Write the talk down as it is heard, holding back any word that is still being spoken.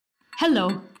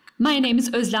Hello, my name is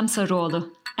Özlem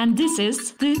Sarıoğlu, and this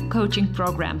is the coaching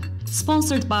program,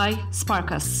 sponsored by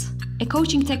Sparkus, a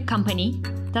coaching tech company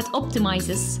that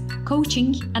optimizes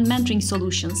coaching and mentoring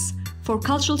solutions for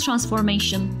cultural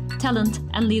transformation, talent,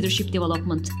 and leadership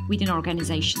development within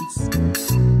organizations.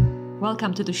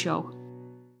 Welcome to the show.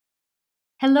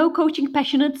 Hello, coaching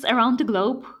passionates around the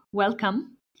globe.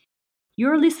 Welcome.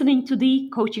 You're listening to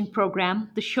the coaching program,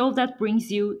 the show that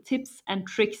brings you tips and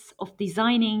tricks of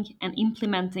designing and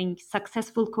implementing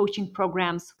successful coaching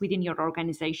programs within your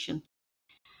organization.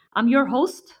 I'm your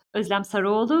host, Özlem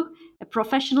Sarıoğlu, a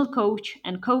professional coach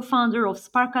and co-founder of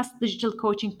Sparkus digital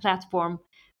coaching platform,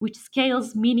 which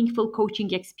scales meaningful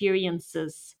coaching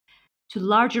experiences to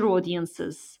larger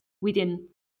audiences within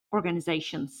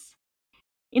organizations.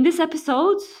 In this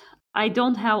episode, I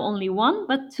don't have only one,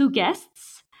 but two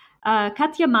guests.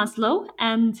 Katja Maslo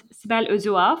and Sibel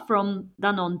Özüag from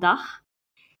Danone DACH.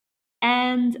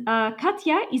 And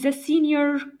Katja is a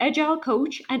senior Agile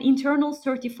coach and internal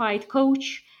certified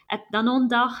coach at Danone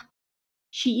DACH.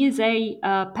 She is a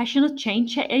passionate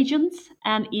change agent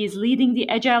and is leading the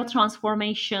Agile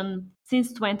transformation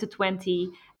since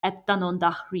 2020 at Danone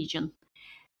DACH region.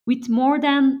 With more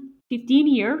than 15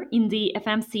 years in the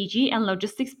FMCG and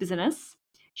logistics business,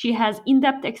 she has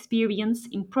in-depth experience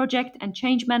in project and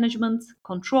change management,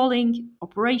 controlling,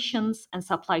 operations, and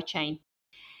supply chain.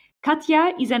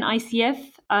 Katja is an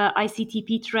ICF,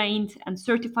 ICTP trained and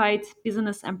certified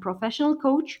business and professional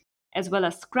coach, as well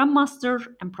as Scrum Master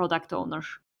and product owner.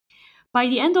 By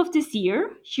the end of this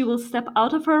year, she will step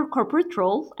out of her corporate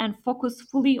role and focus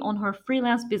fully on her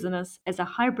freelance business as a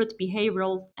hybrid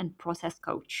behavioral and process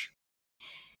coach.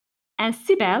 And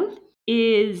Sibel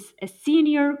is a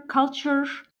senior culture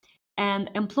and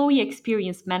employee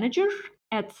experience manager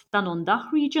at Danone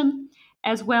DACH region,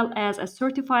 as well as a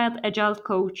certified Agile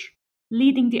coach,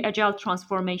 leading the Agile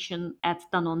transformation at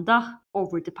Danone DACH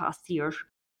over the past year.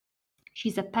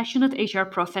 She's a passionate HR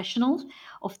professional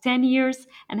of 10 years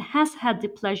and has had the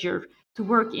pleasure to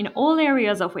work in all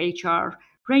areas of HR,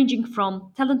 ranging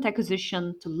from talent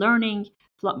acquisition to learning,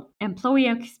 from employee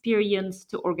experience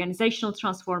to organizational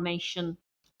transformation.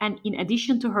 And in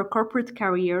addition to her corporate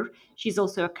career, she's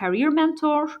also a career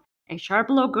mentor, HR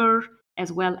blogger,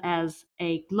 as well as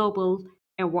a global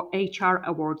HR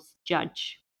awards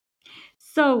judge.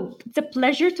 So it's a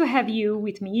pleasure to have you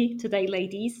with me today,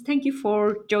 ladies. Thank you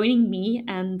for joining me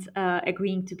and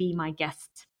agreeing to be my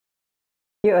guest.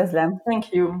 Thank you, Özlem.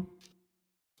 Thank you.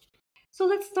 So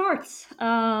let's start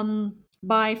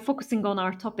by focusing on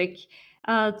our topic.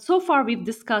 So far, we've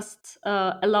discussed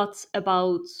a lot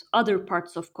about other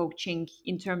parts of coaching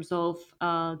in terms of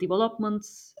development,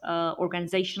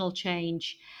 organizational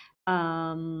change.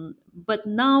 But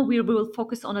now we will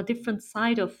focus on a different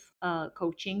side of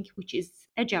coaching, which is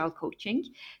Agile coaching.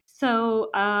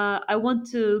 So I want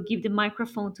to give the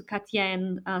microphone to Katja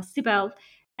and Sibel.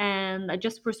 And I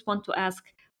just first want to ask,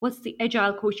 what's the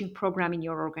Agile coaching program in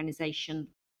your organization?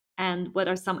 And what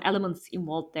are some elements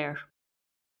involved there?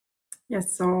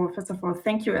 Yes, so first of all,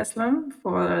 thank you, Özlem,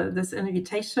 for this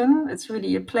invitation. It's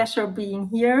really a pleasure being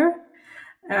here.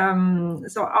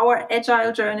 So our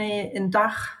Agile journey in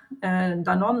DACH,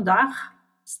 Danone DACH,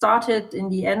 started in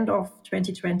the end of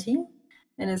 2020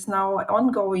 and is now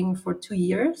ongoing for 2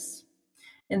 years.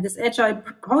 And this Agile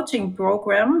coaching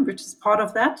program, which is part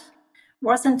of that,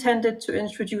 was intended to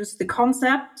introduce the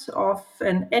concept of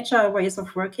an agile ways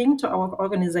of working to our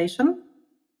organization,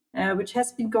 which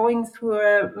has been going through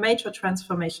a major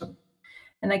transformation.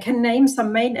 And I can name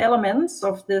some main elements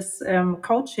of this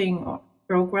coaching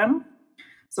program.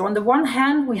 So on the one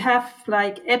hand, we have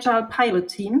like agile pilot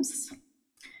teams,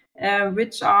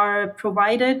 which are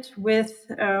provided with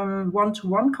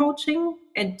one-to-one coaching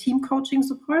and team coaching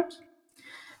support.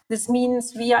 This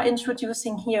means we are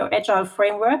introducing here agile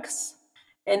frameworks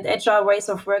and agile ways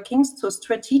of working to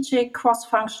strategic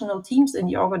cross-functional teams in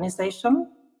the organization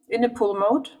in a pull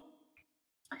mode.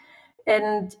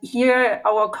 And here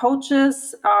our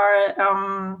coaches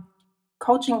are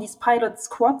coaching these pilot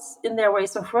squads in their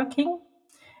ways of working.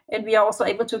 And we are also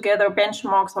able to gather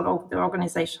benchmarks all over the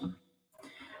organization.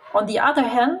 On the other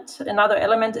hand, another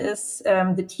element is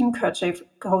the team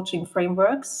coaching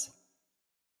frameworks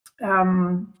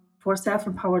for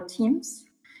self-empowered teams,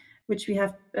 which we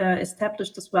have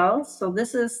established as well. So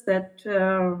this is that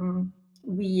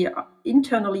we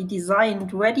internally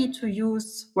designed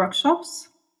ready-to-use workshops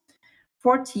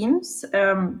for teams,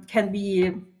 can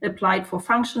be applied for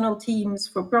functional teams,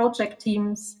 for project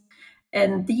teams.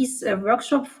 And these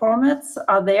workshop formats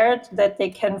are there that they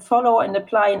can follow and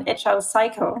apply an agile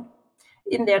cycle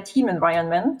in their team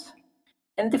environment.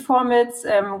 And the formats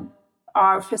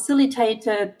are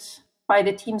facilitated by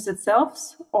the teams itself,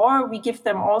 or we give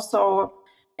them also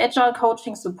agile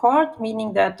coaching support,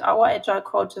 meaning that our agile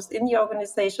coaches in the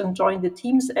organization join the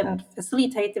teams and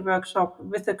facilitate the workshop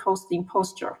with the coaching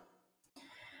posture.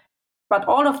 But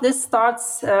all of this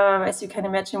starts, as you can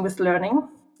imagine, with learning.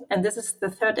 And this is the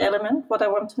third element, what I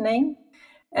want to name.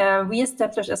 We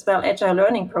establish as well agile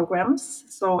learning programs,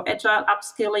 so agile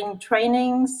upskilling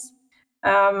trainings,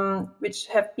 which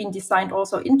have been designed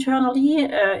also internally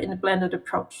in a blended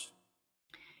approach.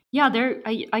 Yeah,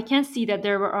 I can see that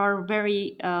there are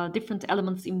very different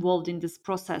elements involved in this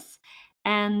process.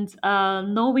 And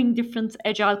knowing different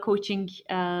agile coaching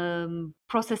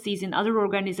processes in other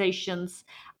organizations,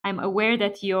 I'm aware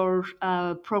that your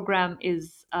program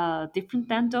is different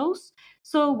than those.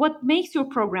 So, what makes your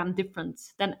program different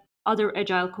than other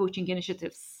agile coaching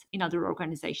initiatives in other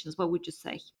organizations? What would you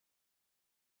say?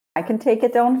 I can take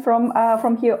it on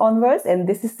from here onwards, and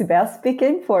this is Sibel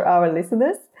speaking for our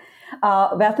listeners.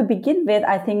 Well, to begin with,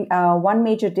 I think one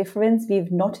major difference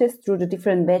we've noticed through the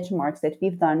different benchmarks that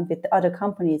we've done with the other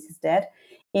companies is that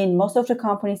in most of the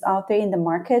companies out there in the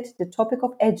market, the topic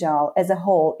of agile as a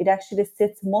whole, it actually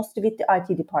sits mostly with the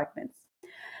IT departments.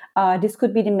 This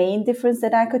could be the main difference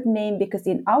that I could name, because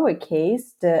in our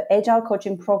case, the agile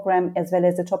coaching program, as well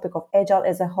as the topic of agile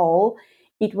as a whole,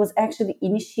 it was actually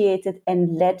initiated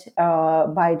and led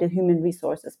by the human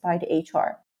resources, by the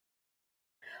HR.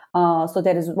 So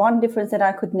that is one difference that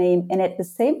I could name. And at the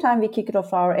same time, we kicked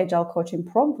off our agile coaching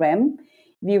program.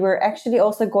 We were actually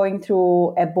also going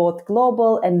through a both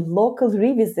global and local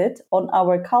revisit on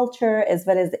our culture, as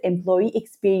well as the employee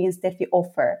experience that we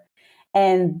offer.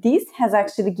 And this has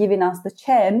actually given us the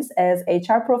chance as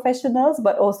HR professionals,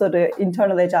 but also the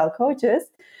internal agile coaches,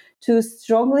 to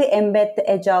strongly embed the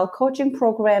agile coaching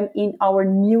program in our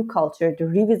new culture, the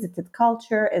revisited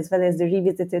culture, as well as the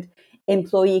revisited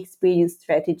employee experience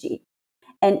strategy.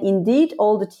 And indeed,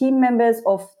 all the team members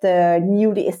of the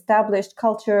newly established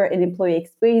culture and employee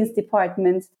experience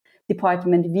department,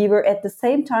 we were at the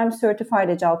same time certified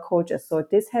agile coaches. So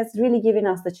this has really given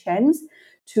us the chance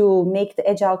to make the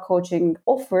agile coaching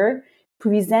offer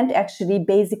present actually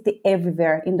basically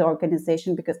everywhere in the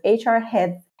organization, because HR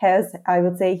has, I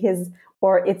would say,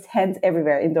 its hands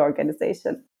everywhere in the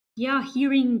organization. Yeah,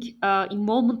 hearing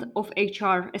involvement of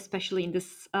HR, especially in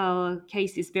this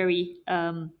case, is very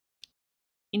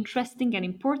interesting and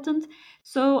important.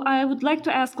 So I would like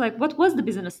to ask, what was the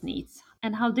business needs,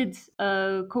 and how did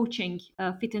coaching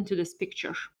fit into this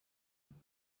picture?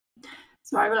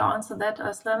 So I will answer that,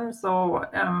 Özlem. So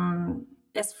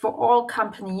as for all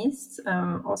companies,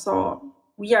 also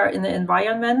we are in an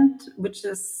environment which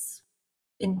is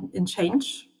in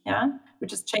change,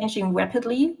 which is changing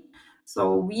rapidly.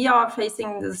 So we are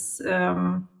facing this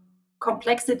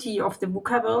complexity of the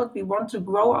VUCA world. We want to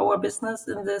grow our business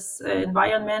in this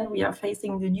environment. We are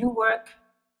facing the new work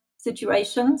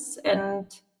situations,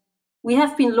 and we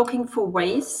have been looking for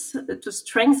ways to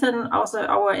strengthen also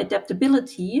our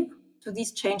adaptability to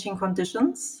these changing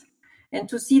conditions, and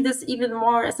to see this even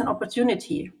more as an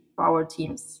opportunity for our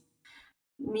teams.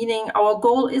 Meaning our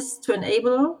goal is to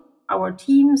enable our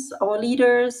teams, our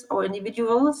leaders, our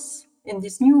individuals in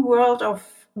this new world of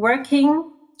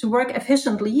working to work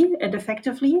efficiently and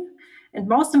effectively, and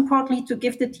most importantly, to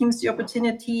give the teams the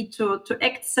opportunity to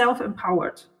act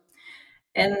self-empowered.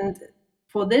 And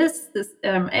for this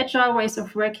agile ways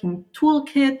of working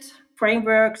toolkit,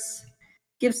 frameworks,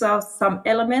 gives us some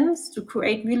elements to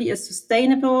create really a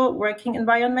sustainable working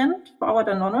environment for our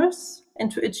Danoners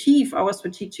and to achieve our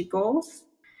strategic goals.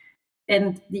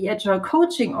 And the agile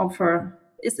coaching offer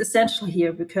is essential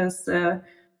here because,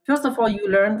 first of all, you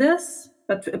learn this,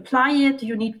 but to apply it,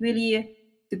 you need really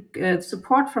the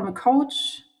support from a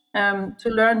coach to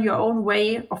learn your own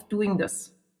way of doing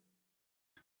this.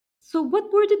 So,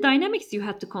 what were the dynamics you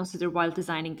had to consider while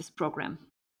designing this program?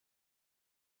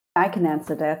 I can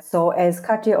answer that. So, as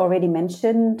Katja already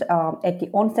mentioned, at the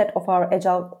onset of our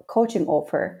agile coaching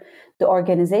offer, the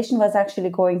organization was actually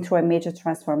going through a major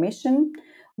transformation,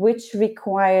 which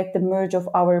required the merge of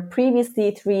our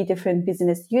previously 3 different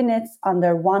business units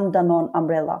under one Danone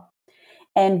umbrella.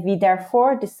 And we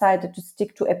therefore decided to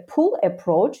stick to a pull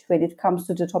approach when it comes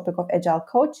to the topic of agile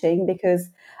coaching, because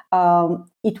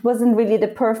it wasn't really the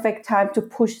perfect time to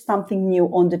push something new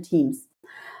on the teams.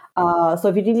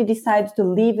 So we really decided to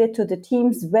leave it to the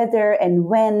teams whether and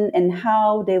when and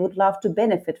how they would love to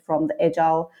benefit from the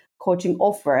agile coaching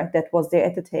offer that was there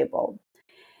at the table.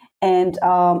 And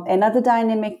another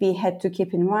dynamic we had to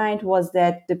keep in mind was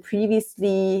that these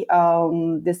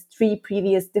 3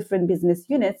 previous different business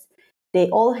units, they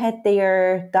all had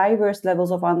their diverse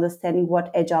levels of understanding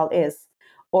what agile is,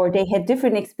 or they had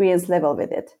different experience level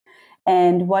with it.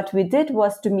 And what we did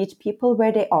was to meet people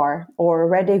where they are or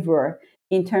where they were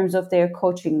in terms of their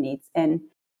coaching needs. And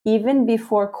even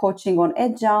before coaching on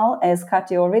Agile, as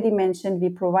Katja already mentioned, we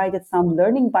provided some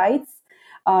learning bites,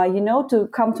 to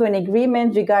come to an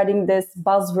agreement regarding this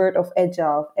buzzword of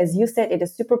Agile. As you said, it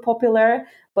is super popular,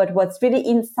 but what's really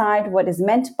inside, what is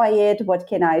meant by it, what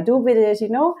can I do with it,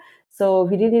 So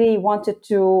we really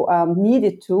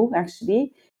needed to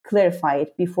actually clarify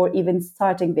it before even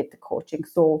starting with the coaching.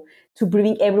 So to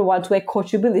bring everyone to a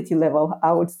coachability level,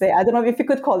 I would say. I don't know if you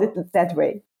could call it that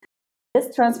way.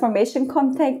 This transformation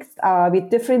context with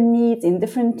different needs in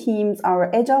different teams, our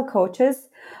agile coaches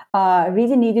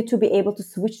really needed to be able to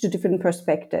switch to different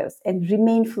perspectives and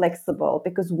remain flexible,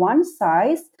 because one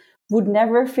size would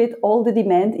never fit all the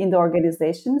demand in the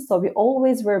organization. So we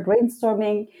always were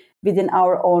brainstorming within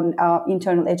our own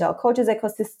internal agile coaches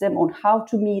ecosystem on how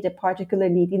to meet a particular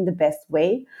need in the best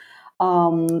way.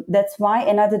 That's why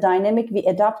another dynamic we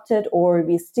adopted or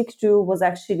we stick to was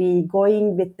actually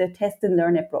going with the test and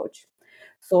learn approach.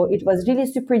 So it was really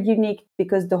super unique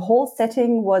because the whole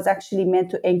setting was actually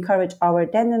meant to encourage our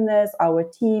designers, our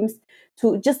teams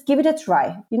to just give it a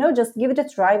try, just give it a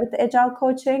try with the agile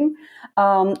coaching.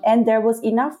 And there was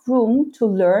enough room to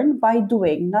learn by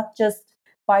doing, not just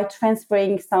by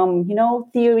transferring some,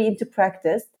 theory into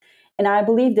practice. And I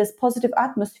believe this positive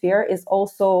atmosphere is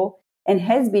also and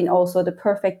has been also the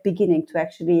perfect beginning to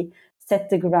actually set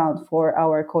the ground for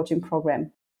our coaching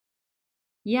program.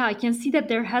 Yeah, I can see that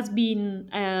there has been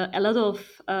a lot of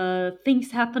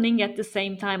things happening at the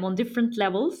same time on different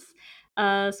levels.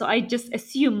 So I just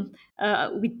assume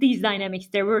with these dynamics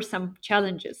there were some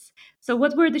challenges. So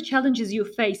what were the challenges you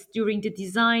faced during the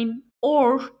design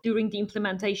or during the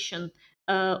implementation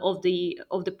of the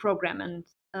program, and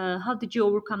how did you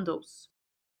overcome those?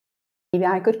 Maybe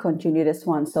I could continue this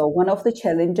one. So one of the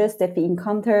challenges that we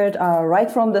encountered right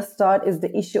from the start is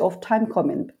the issue of time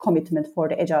commitment for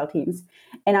the agile teams.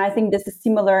 And I think this is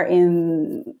similar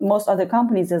in most other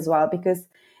companies as well, because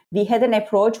we had an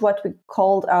approach, what we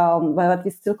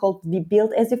still call we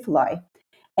build as you fly.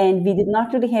 And we did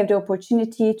not really have the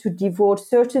opportunity to devote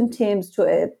certain teams to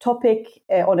a topic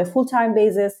on a full-time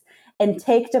basis and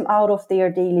take them out of their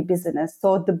daily business.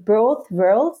 So the both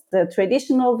worlds, the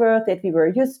traditional world that we were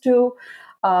used to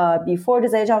before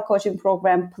this Agile coaching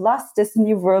program, plus this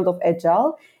new world of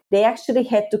Agile, they actually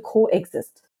had to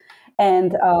coexist.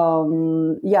 And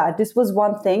this was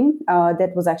one thing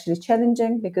that was actually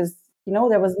challenging because,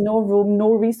 there was no room,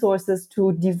 no resources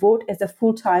to devote as a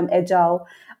full-time Agile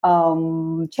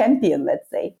champion, let's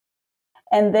say.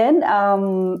 And then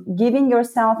giving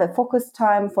yourself a focus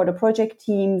time for the project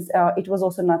teams, it was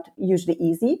also not usually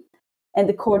easy. And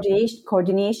the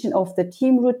coordination of the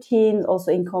team routine,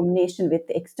 also in combination with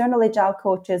the external agile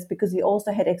coaches, because we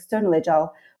also had external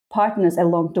agile partners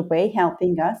along the way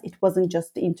helping us. It wasn't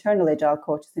just the internal agile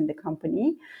coaches in the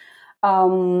company.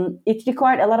 It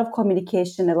required a lot of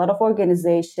communication, a lot of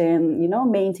organization,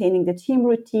 maintaining the team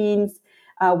routines.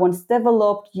 Once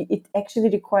developed, it actually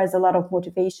requires a lot of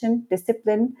motivation,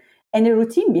 discipline, and a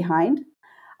routine behind.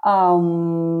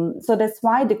 So that's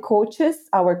why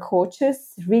our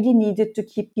coaches really needed to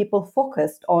keep people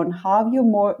focused on how you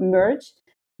merge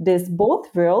this both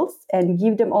worlds and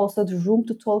give them also the room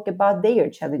to talk about their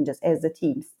challenges as the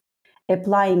teams,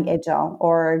 applying Agile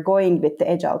or going with the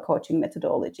Agile coaching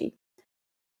methodology.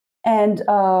 And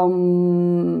I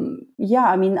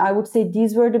would say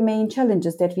these were the main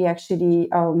challenges that we actually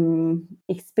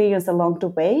experienced along the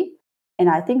way. And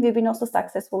I think we've been also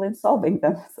successful in solving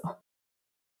them. So.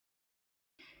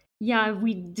 Yeah,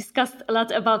 we discussed a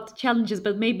lot about the challenges,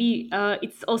 but maybe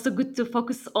it's also good to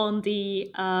focus on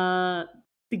the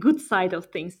good side of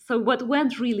things. So what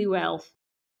went really well?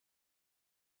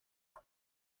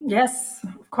 Yes,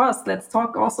 of course. Let's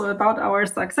talk also about our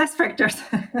success factors.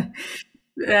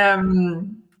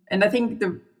 And I think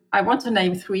I want to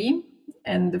name three.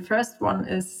 And the first one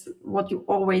is what you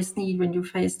always need when you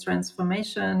face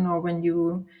transformation or when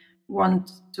you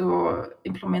want to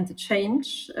implement a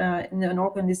change in an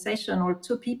organization or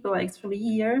two people actually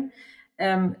here,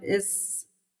 is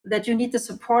that you need the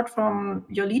support from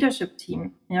your leadership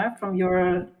team, from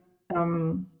your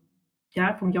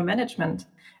management.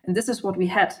 And this is what we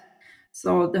had.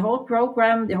 So the whole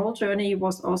program, the whole journey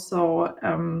was also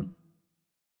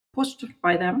pushed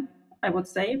by them, I would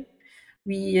say.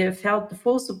 We felt the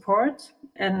full support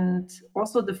and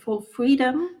also the full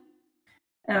freedom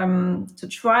to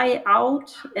try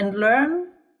out and learn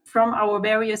from our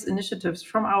various initiatives,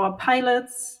 from our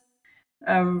pilots,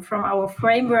 from our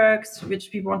frameworks, which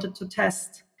we wanted to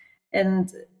test.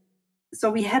 And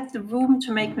so we had the room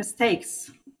to make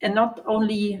mistakes and not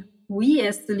only we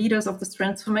as the leaders of this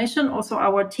transformation, also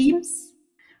our teams,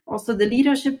 also the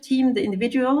leadership team, the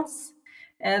individuals,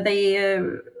 they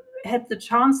had the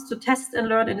chance to test and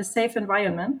learn in a safe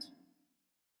environment.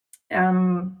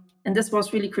 And this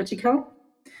was really critical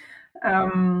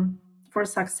for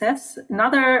success.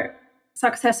 Another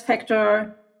success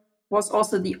factor was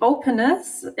also the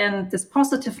openness and this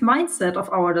positive mindset of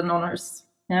our Danoners,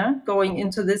 going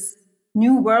into this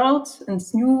new world and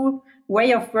this new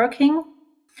way of working.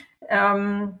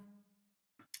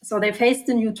 So they faced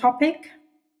a new topic,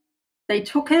 they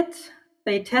took it,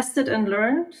 they tested and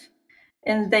learned,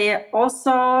 and they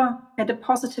also had a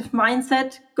positive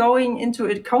mindset going into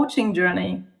a coaching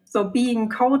journey. So being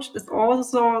coached is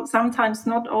also sometimes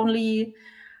not only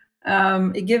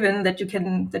a given that you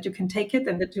can take it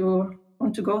and that you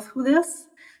want to go through this.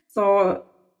 So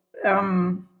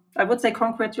I would say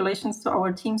congratulations to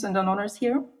our teams and Danoners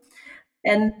here.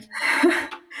 And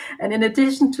and in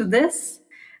addition to this,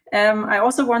 I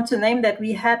also want to name that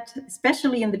we had,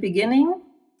 especially in the beginning,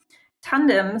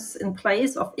 tandems in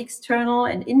place of external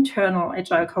and internal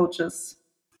agile coaches,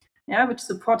 which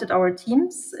supported our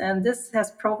teams, and this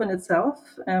has proven itself.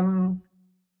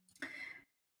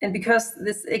 And because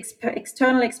this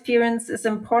external experience is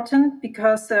important,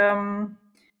 because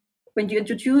when you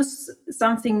introduce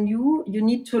something new, you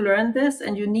need to learn this,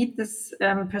 and you need this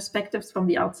perspectives from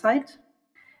the outside.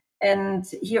 And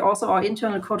here also our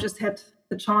internal coaches had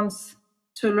the chance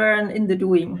to learn in the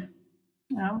doing.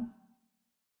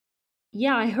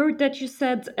 Yeah, I heard that you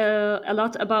said a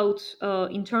lot about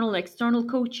internal, external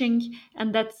coaching,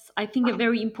 and that's, I think, a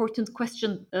very important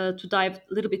question to dive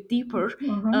a little bit deeper,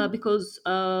 because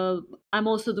I'm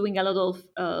also doing a lot of,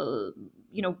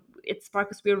 at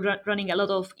Sparkus, we're running a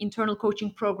lot of internal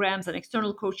coaching programs and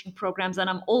external coaching programs, and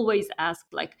I'm always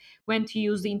asked, like, when to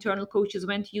use the internal coaches,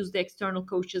 when to use the external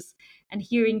coaches, and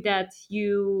hearing that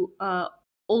you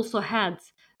also had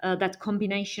that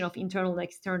combination of internal and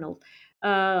external.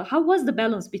 How was the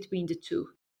balance between the two?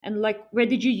 And like, where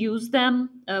did you use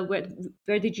them?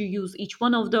 Where did you use each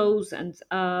one of those? And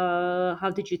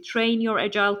how did you train your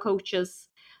agile coaches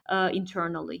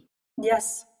internally?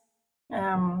 Yes,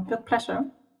 with pleasure,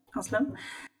 Özlem.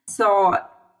 So,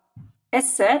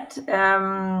 as said,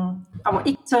 our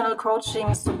external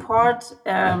coaching support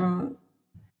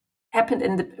happened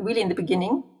in the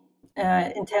beginning,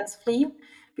 intensively,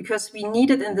 because we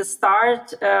needed in the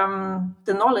start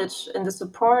the knowledge and the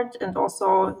support, and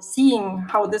also seeing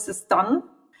how this is done.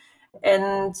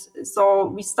 And so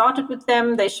we started with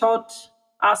them. They showed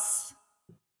us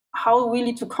how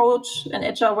really to coach an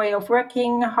agile way of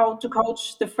working, how to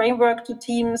coach the framework to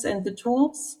teams and the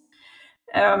tools.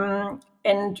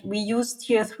 And we used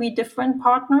here 3 different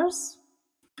partners.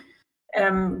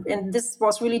 And this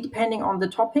was really depending on the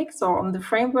topic, so on the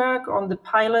framework, on the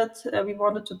pilot we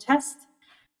wanted to test,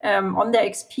 on their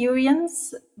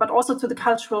experience, but also to the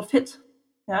cultural fit.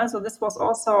 So this was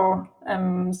also,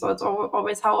 so it's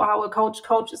always how a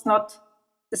coach is not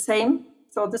the same.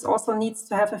 So this also needs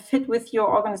to have a fit with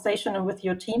your organization and with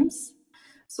your teams.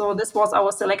 So this was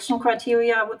our selection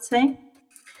criteria, I would say.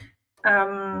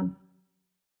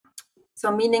 So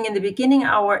meaning in the beginning,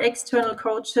 our external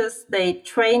coaches, they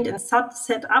trained and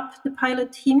set up the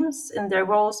pilot teams in their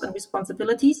roles and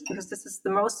responsibilities, because this is the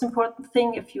most important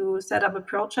thing if you set up a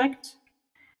project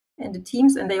in the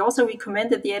teams. And they also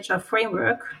recommended the Agile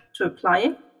framework to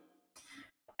apply.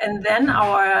 And then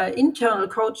our internal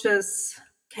coaches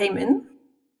came in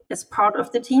as part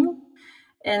of the team,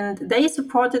 and they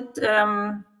supported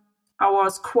our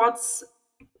squads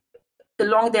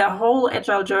along their whole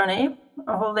Agile journey,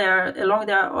 along their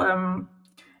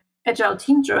Agile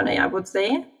team journey, I would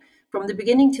say, from the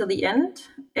beginning till the end.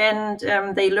 And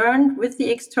they learned with the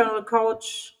external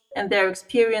coach and their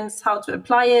experience how to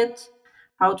apply it,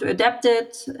 how to adapt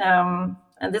it. And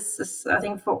this is, I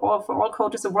think, for all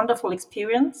coaches, a wonderful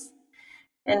experience.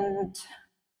 And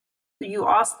you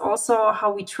asked also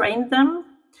how we trained them.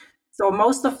 So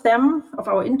most of them, of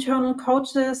our internal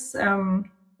coaches,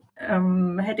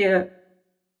 had a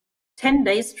 10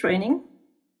 days training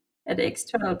at the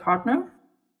external partner.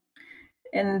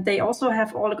 And they also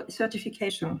have all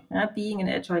certification, being an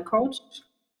agile coach.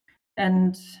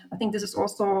 And I think this is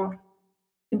also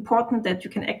important, that you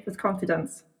can act with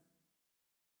confidence.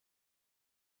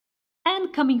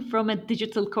 And coming from a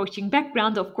digital coaching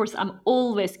background, of course, I'm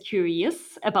always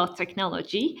curious about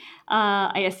technology.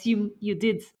 I assume you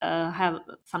did have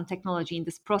some technology in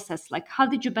this process. Like, how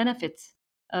did you benefit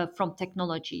from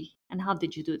technology, and how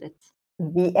did you do that?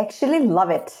 We actually love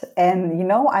it.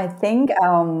 And, I think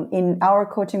in our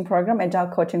coaching program, Agile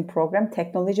coaching program,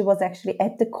 technology was actually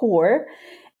at the core.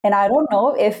 And I don't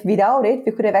know if without it,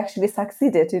 we could have actually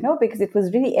succeeded, because it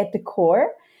was really at the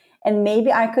core. And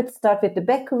maybe I could start with the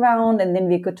background and then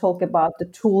we could talk about the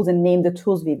tools and name the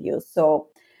tools we've used. So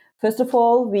first of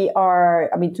all,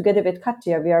 together with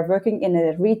Katja, we are working in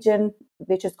a region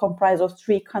which is comprised of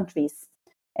 3 countries.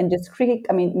 And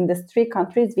in these 3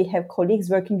 countries, we have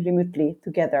colleagues working remotely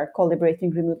together,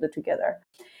 collaborating remotely together.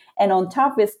 And on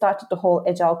top, we started the whole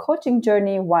agile coaching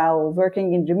journey while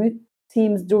working in remote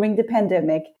teams during the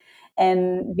pandemic.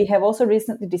 And we have also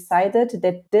recently decided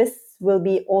that this will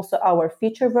be also our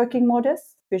future working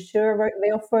modus, future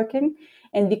way of working.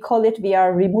 And we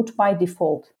are remote by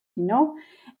default,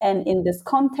 And in this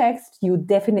context, you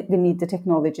definitely need the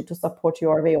technology to support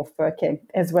your way of working,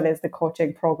 as well as the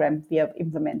coaching program we have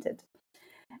implemented.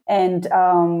 And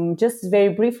just very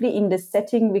briefly, in this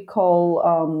setting, we call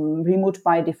remote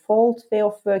by default way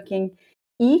of working.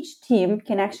 Each team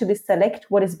can actually select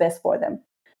what is best for them.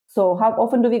 So how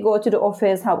often do we go to the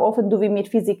office? How often do we meet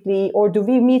physically? Or do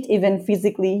we meet even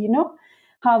physically,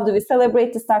 How do we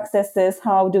celebrate the successes?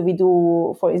 How do we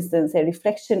do, for instance, a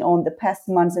reflection on the past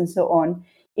months and so on?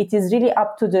 It is really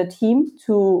up to the team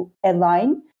to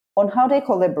align on how they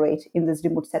collaborate in this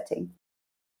remote setting.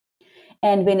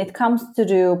 And when it comes to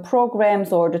the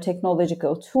programs or the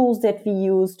technological tools that we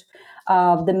used,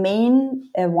 the main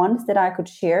ones that I could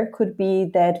share could be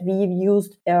that we've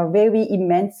used very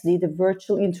immensely the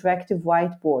virtual interactive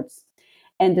whiteboards.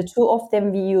 And the 2 of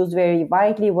them we used very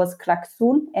widely was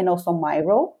Klaxoon and also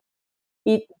Miro.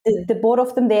 The both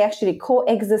of them, they actually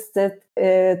coexisted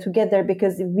together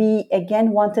because we,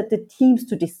 again, wanted the teams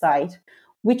to decide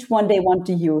which one they want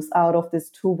to use out of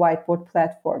these 2 whiteboard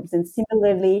platforms. And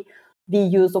similarly, we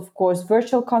use, of course,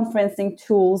 virtual conferencing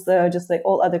tools, just like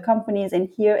all other companies. And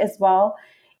here as well,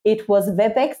 it was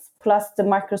WebEx plus the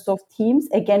Microsoft Teams,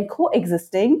 again,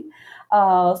 coexisting,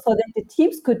 so that the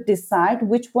teams could decide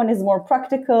which one is more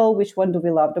practical, which one do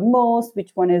we love the most,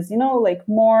 which one is,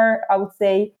 more, I would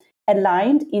say,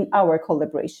 aligned in our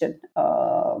collaboration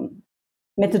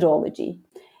methodology.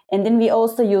 And then we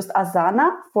also used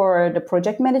Asana for the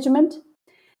project management,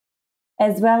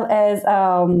 as well as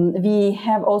we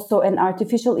have also an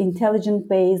artificial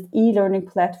intelligence-based e-learning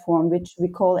platform, which we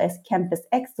call as Campus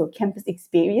X, so Campus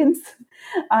Experience,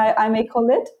 I may call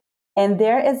it. And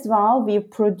there as well, we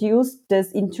produced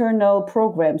these internal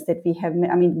programs that we have,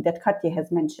 that Katja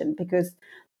has mentioned, because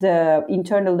the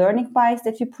internal learning bikes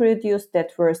that we produced,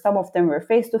 some of them were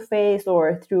face-to-face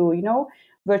or through,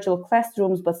 virtual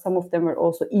classrooms, but some of them were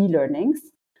also e-learnings,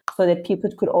 so that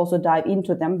people could also dive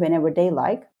into them whenever they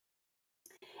like.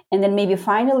 And then maybe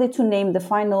finally, to name the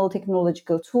final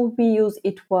technological tool we use,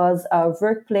 it was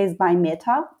Workplace by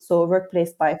Meta, so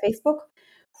Workplace by Facebook,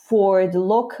 for the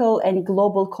local and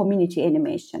global community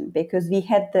animation, because we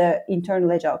had the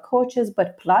internal agile coaches,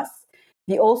 but plus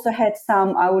we also had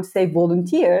some, I would say,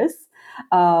 volunteers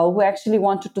who actually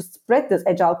wanted to spread this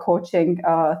agile coaching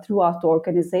throughout the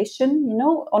organization,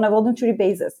 on a voluntary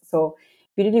basis. So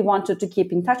we really wanted to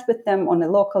keep in touch with them on a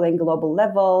local and global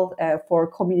level for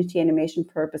community animation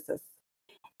purposes.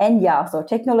 And so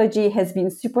technology has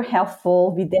been super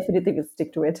helpful. We definitely will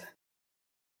stick to it.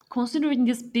 Considering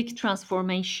this big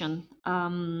transformation,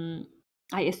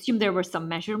 I assume there were some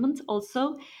measurements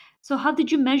also. So how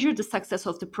did you measure the success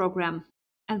of the program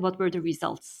and what were the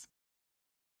results?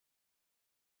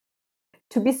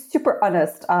 To be super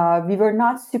honest, we were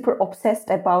not super obsessed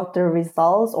about the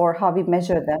results or how we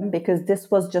measure them, because this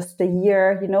was just a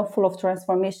year, full of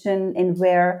transformation and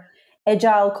where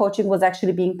agile coaching was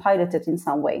actually being piloted in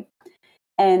some way.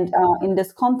 And in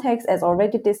this context, as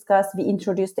already discussed, we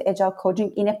introduced the agile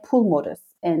coaching in a pull modus.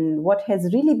 And what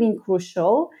has really been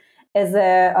crucial as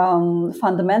a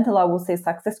fundamental, I would say,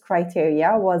 success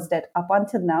criteria was that up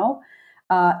until now,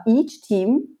 each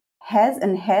team has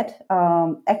and had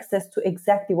access to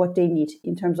exactly what they need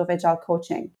in terms of agile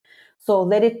coaching. So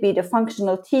let it be the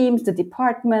functional teams, the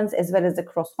departments, as well as the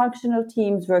cross-functional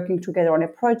teams working together on a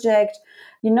project,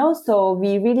 so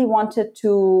we really wanted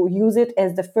to use it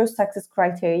as the first success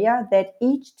criteria, that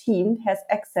each team has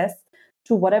access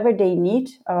to whatever they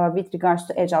need with regards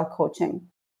to agile coaching.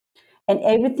 And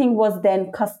everything was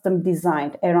then custom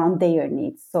designed around their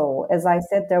needs. So as I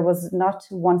said, there was not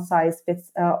one size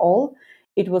fits all.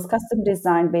 It was custom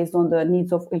designed based on the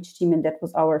needs of each team, and that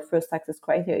was our first success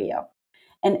criteria.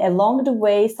 And along the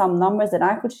way, some numbers that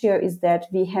I could share is that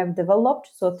we have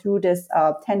developed, so through this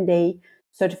 10-day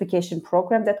certification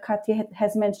program that Katja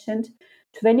has mentioned,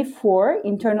 24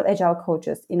 internal agile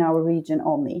coaches in our region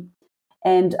only.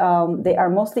 And they are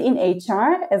mostly in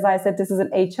HR. As I said, this is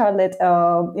an HR-led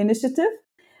initiative,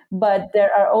 but there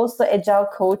are also agile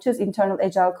coaches, internal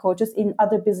agile coaches in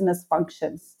other business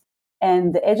functions.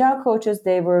 And the Agile coaches,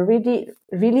 they were really,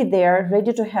 really there,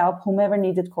 ready to help whomever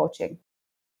needed coaching.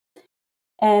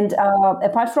 And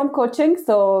apart from coaching,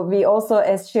 so we also,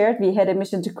 as shared, we had a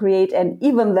mission to create an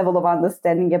even level of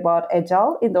understanding about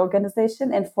Agile in the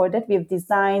organization. And for that, we've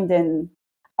designed and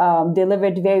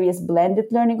delivered various blended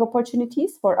learning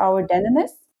opportunities for our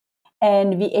designers.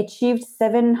 And we achieved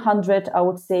 700, I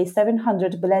would say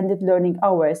 700 blended learning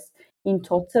hours in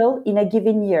total in a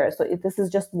given year. So this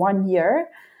is just 1 year.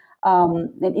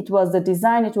 And it was the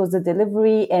design, it was the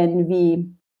delivery, and we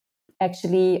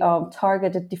actually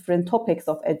targeted different topics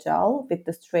of Agile with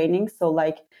this training. So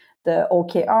like the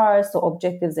OKRs, so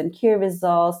objectives and key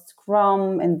results,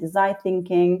 Scrum and design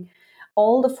thinking,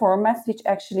 all the formats which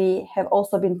actually have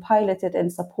also been piloted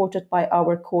and supported by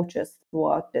our coaches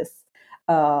throughout this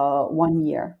 1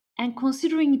 year. And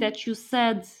considering that you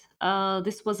said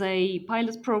this was a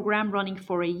pilot program running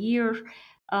for a year,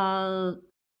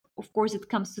 of course, it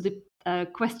comes to the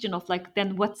question of like,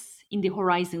 then what's in the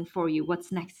horizon for you?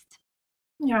 What's next?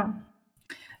 Yeah,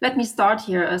 let me start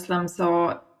here, Özlem.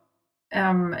 So,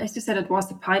 as you said, it was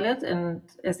a pilot, and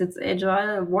as it's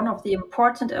Agile, one of the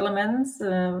important elements,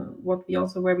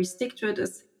 where we stick to it,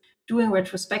 is doing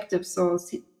retrospective. So,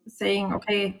 saying,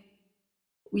 okay,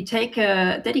 we take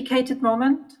a dedicated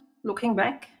moment, looking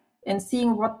back and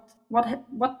seeing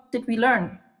what did we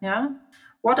learn? Yeah,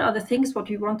 what are the things what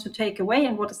we want to take away,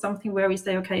 and what is something where we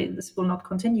say, okay, this will not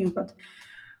continue, but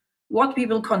what we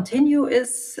will continue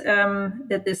is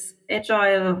that this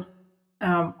Agile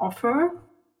offer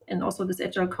and also this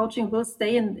Agile coaching will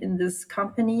stay in this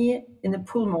company in a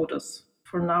pull modus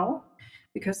for now,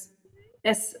 because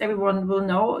as everyone will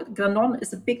know, Danone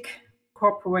is a big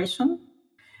corporation,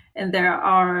 and there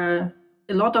are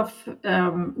a lot of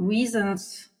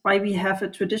reasons why we have a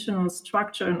traditional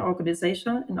structure in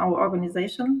our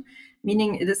organization,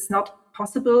 meaning it is not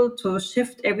possible to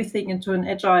shift everything into an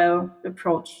Agile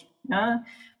approach. Yeah?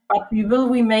 But we will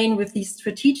remain with these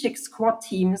strategic squad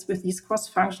teams, with these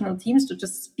cross-functional teams, to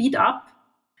just speed up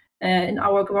in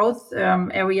our growth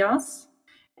areas.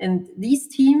 And these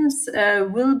teams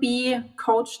will be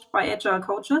coached by Agile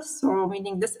coaches, so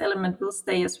meaning this element will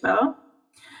stay as well.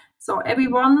 So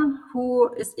everyone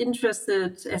who is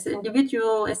interested as an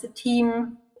individual, as a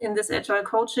team in this Agile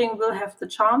coaching will have the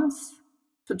chance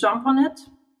to jump on it.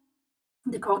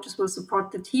 The coaches will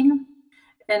support the team,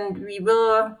 and we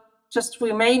will just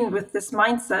remain with this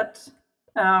mindset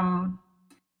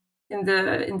in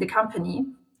the company.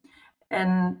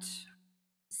 And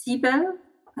Sibel,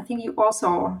 I think you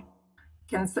also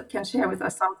can share with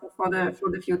us something for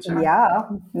the future. Yeah,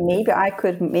 maybe I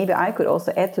could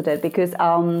also add to that, because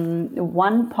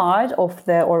one part of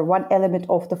one element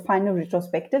of the final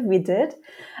retrospective we did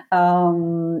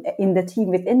within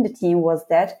the team was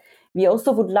that we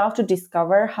also would love to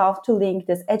discover how to link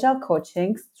this Agile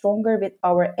coaching stronger with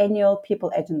our annual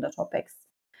people agenda topics.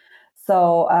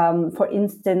 So, for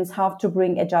instance, how to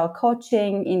bring Agile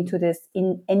coaching into this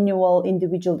annual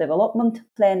individual development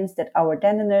plans that our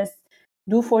designers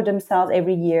do for themselves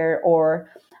every year, or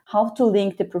how to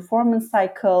link the performance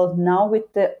cycle now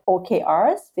with the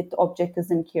OKRs, with the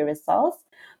objectives and key results.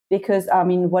 Because,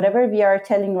 whatever we are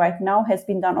telling right now has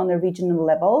been done on a regional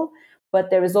level, but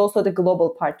there is also the global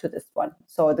part to this one.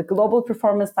 So the global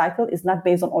performance cycle is not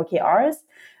based on OKRs.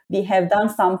 We have done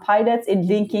some pilots in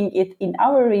linking it in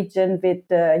our region with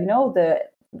the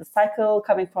cycle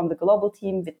coming from the global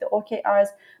team with the OKRs.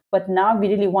 But now we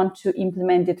really want to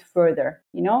implement it further,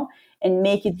 and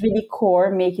make it really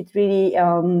core, make it really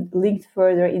linked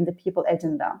further in the people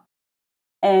agenda.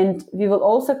 And we will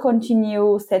also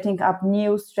continue setting up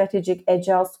new strategic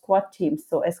Agile squad teams.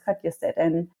 So as Katja said,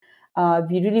 and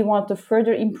we really want to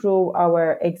further improve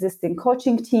our existing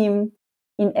coaching team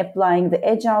in applying the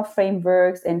Agile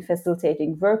frameworks and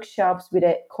facilitating workshops with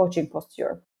a coaching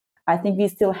posture. I think we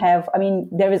still have,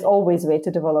 there is always a way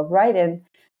to develop, right? And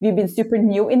we've been super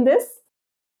new in this.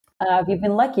 We've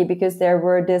been lucky because there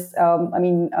were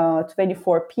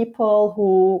 24 people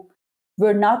who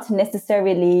were not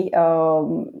necessarily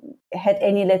had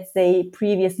any, let's say,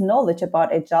 previous knowledge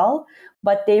about Agile,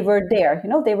 but they were there.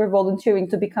 They were volunteering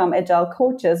to become Agile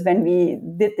coaches when we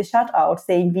did the shout out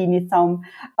saying we need some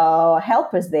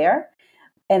helpers there.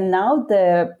 And now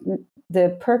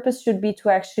the purpose should be to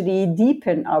actually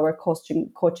deepen our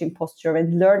coaching posture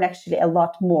and learn actually a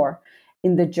lot more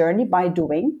in the journey by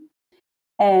doing.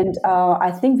 And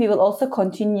I think we will also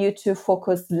continue to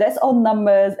focus less on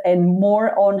numbers and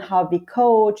more on how we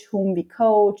coach, whom we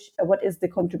coach, what is the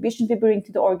contribution we bring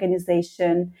to the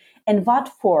organization, and what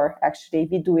for actually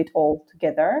we do it all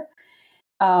together.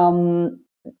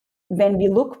 when we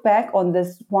look back on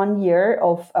this 1 year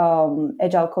of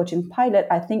Agile coaching pilot,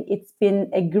 I think it's been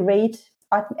a great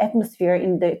atmosphere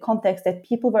in the context that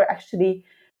people were actually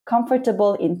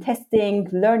comfortable in testing,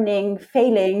 learning,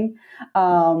 failing.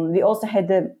 We also had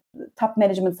the top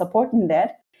management support in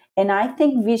that. And I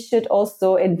think we should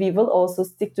also, and we will also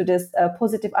stick to this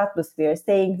positive atmosphere,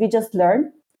 saying we just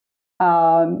learn,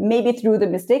 maybe through the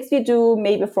mistakes we do,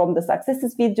 maybe from the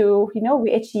successes we do,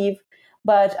 we achieve.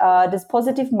 But this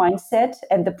positive mindset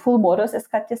and the pull models, as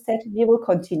Katja said, we will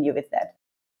continue with that.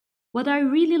 What I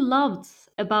really loved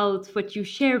about what you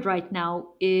shared right now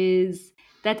is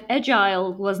that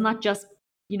Agile was not just,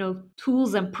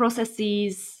 tools and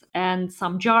processes and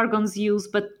some jargons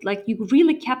used, but like you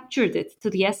really captured it to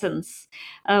the essence.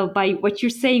 By what you're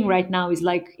saying right now is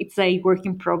like it's a work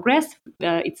in progress.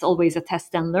 It's always a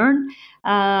test and learn,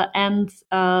 and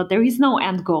there is no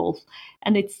end goal.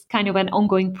 And it's kind of an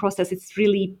ongoing process. It's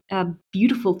really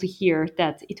beautiful to hear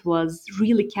that it was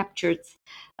really captured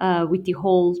with the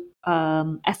whole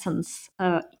essence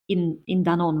in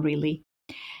Danone, really.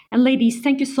 And ladies,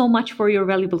 thank you so much for your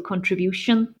valuable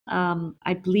contribution.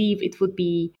 I believe it would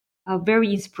be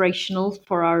very inspirational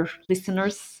for our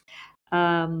listeners.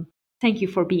 Thank you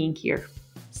for being here.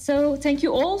 So thank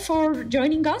you all for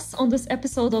joining us on this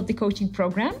episode of the coaching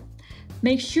program.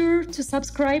 Make sure to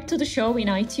subscribe to the show in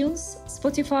iTunes,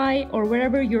 Spotify, or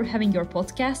wherever you're having your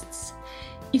podcasts.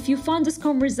 If you found this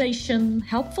conversation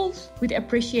helpful, we'd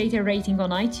appreciate a rating on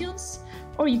iTunes,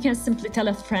 or you can simply tell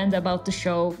a friend about the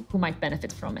show who might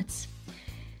benefit from it.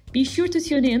 Be sure to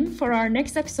tune in for our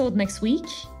next episode next week,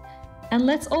 and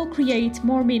let's all create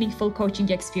more meaningful coaching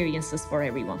experiences for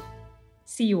everyone.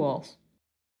 See you all.